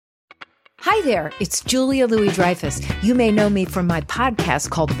Hi there, it's Julia Louis-Dreyfus. You may know me from my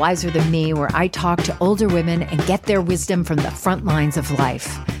podcast called Wiser Than Me, where I talk to older women and get their wisdom from the front lines of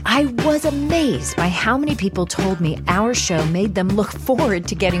life. I was amazed by how many people told me our show made them look forward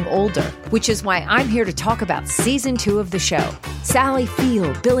to getting older, which is why I'm here to talk about season 2 of the show. Sally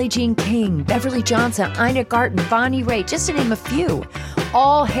Field, Billie Jean King, Beverly Johnson, Ina Garten, Bonnie Raitt, just to name a few.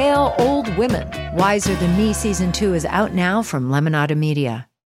 All hail old women. Wiser Than Me season 2 is out now from Lemonada Media.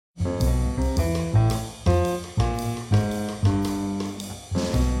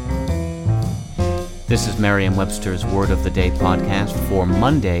 This is Merriam-Webster's Word of the Day podcast for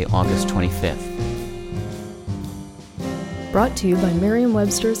Monday, August 25th. Brought to you by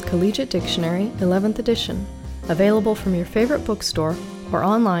Merriam-Webster's Collegiate Dictionary, 11th edition. Available from your favorite bookstore or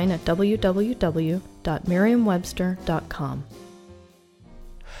online at www.merriam-webster.com.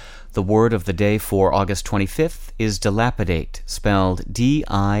 The word of the day for August 25th is dilapidate, spelled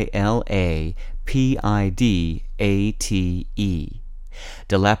D-I-L-A-P-I-D-A-T-E.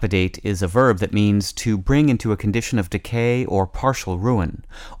 Dilapidate is a verb that means to bring into a condition of decay or partial ruin,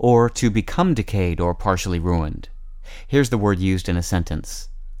 or to become decayed or partially ruined. Here's the word used in a sentence.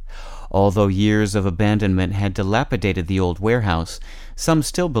 Although years of abandonment had dilapidated the old warehouse, some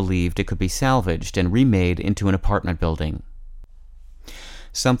still believed it could be salvaged and remade into an apartment building.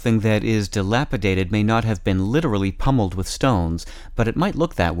 Something that is dilapidated may not have been literally pummeled with stones, but it might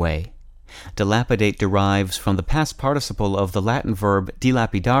look that way. Dilapidate derives from the past participle of the Latin verb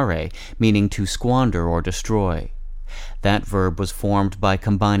dilapidare, meaning to squander or destroy. That verb was formed by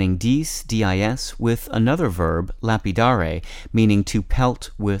combining dis, dis, with another verb, lapidare, meaning to pelt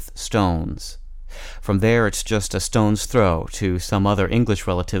with stones. From there, it's just a stone's throw to some other English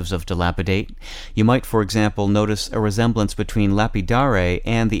relatives of dilapidate. You might, for example, notice a resemblance between lapidare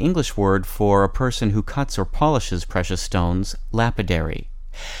and the English word for a person who cuts or polishes precious stones, lapidary.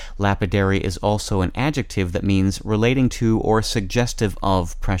 Lapidary is also an adjective that means relating to or suggestive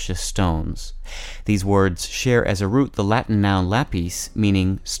of precious stones. These words share as a root the Latin noun lapis,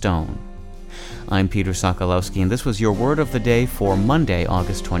 meaning stone. I'm Peter Sokolowski, and this was your Word of the Day for Monday,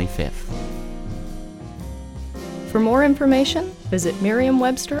 August 25th. For more information, visit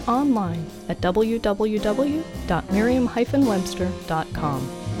Merriam-Webster online at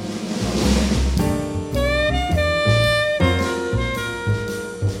www.merriam-webster.com.